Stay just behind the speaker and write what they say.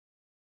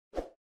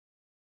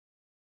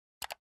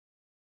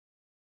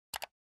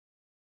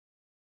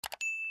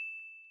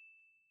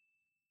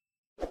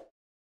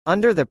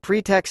Under the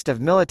pretext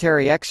of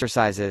military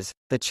exercises,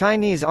 the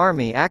Chinese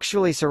army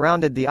actually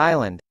surrounded the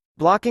island,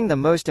 blocking the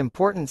most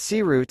important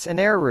sea routes and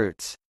air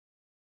routes.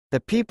 The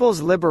People's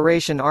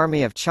Liberation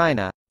Army of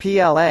China,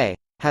 PLA,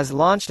 has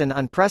launched an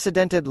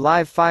unprecedented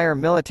live-fire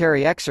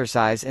military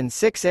exercise in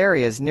 6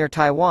 areas near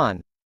Taiwan,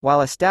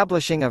 while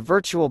establishing a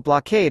virtual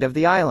blockade of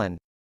the island.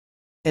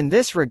 In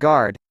this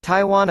regard,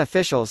 Taiwan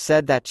officials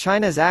said that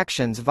China's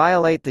actions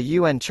violate the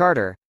UN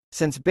Charter,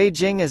 since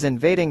Beijing is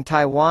invading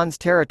Taiwan's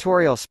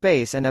territorial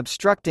space and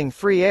obstructing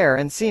free air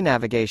and sea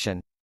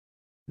navigation.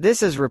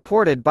 This is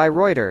reported by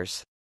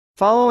Reuters.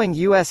 Following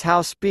U.S.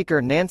 House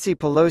Speaker Nancy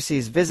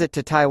Pelosi's visit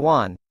to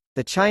Taiwan,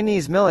 the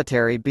Chinese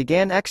military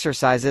began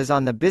exercises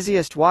on the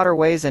busiest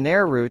waterways and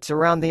air routes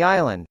around the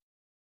island.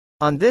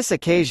 On this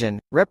occasion,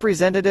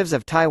 representatives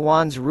of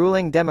Taiwan's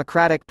ruling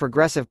Democratic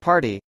Progressive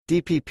Party,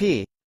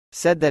 DPP,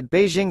 said that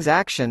Beijing's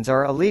actions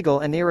are illegal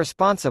and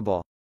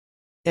irresponsible.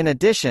 In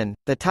addition,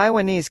 the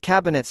Taiwanese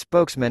cabinet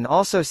spokesman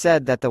also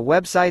said that the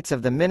websites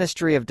of the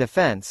Ministry of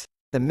Defense,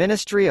 the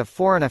Ministry of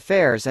Foreign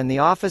Affairs and the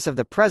Office of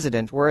the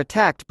President were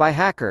attacked by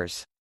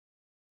hackers.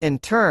 In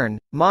turn,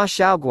 Ma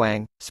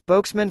Xiaoguang,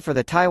 spokesman for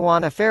the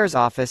Taiwan Affairs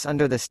Office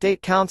under the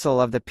State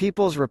Council of the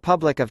People's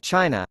Republic of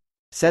China,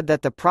 said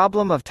that the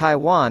problem of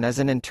Taiwan is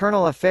an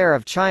internal affair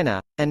of China,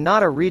 and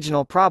not a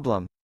regional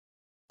problem.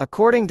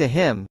 According to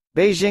him,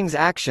 Beijing's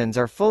actions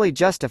are fully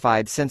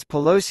justified since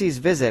Pelosi's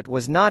visit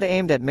was not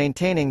aimed at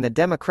maintaining the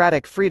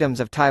democratic freedoms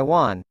of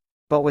Taiwan,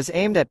 but was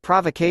aimed at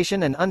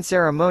provocation and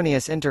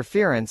unceremonious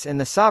interference in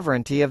the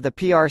sovereignty of the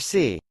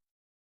PRC.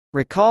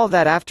 Recall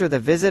that after the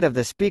visit of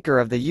the Speaker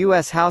of the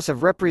U.S. House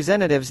of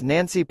Representatives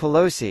Nancy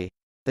Pelosi,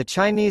 the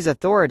Chinese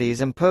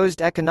authorities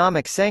imposed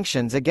economic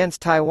sanctions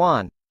against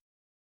Taiwan.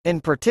 In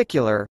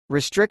particular,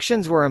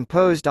 restrictions were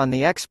imposed on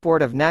the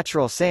export of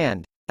natural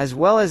sand, as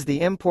well as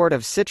the import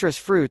of citrus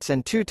fruits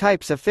and 2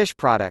 types of fish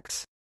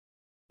products.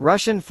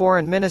 Russian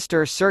Foreign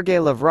Minister Sergei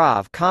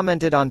Lavrov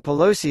commented on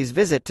Pelosi's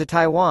visit to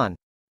Taiwan.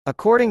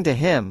 According to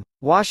him,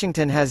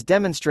 Washington has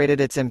demonstrated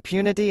its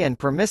impunity and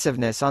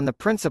permissiveness on the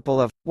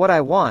principle of, "what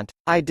I want,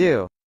 I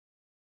do."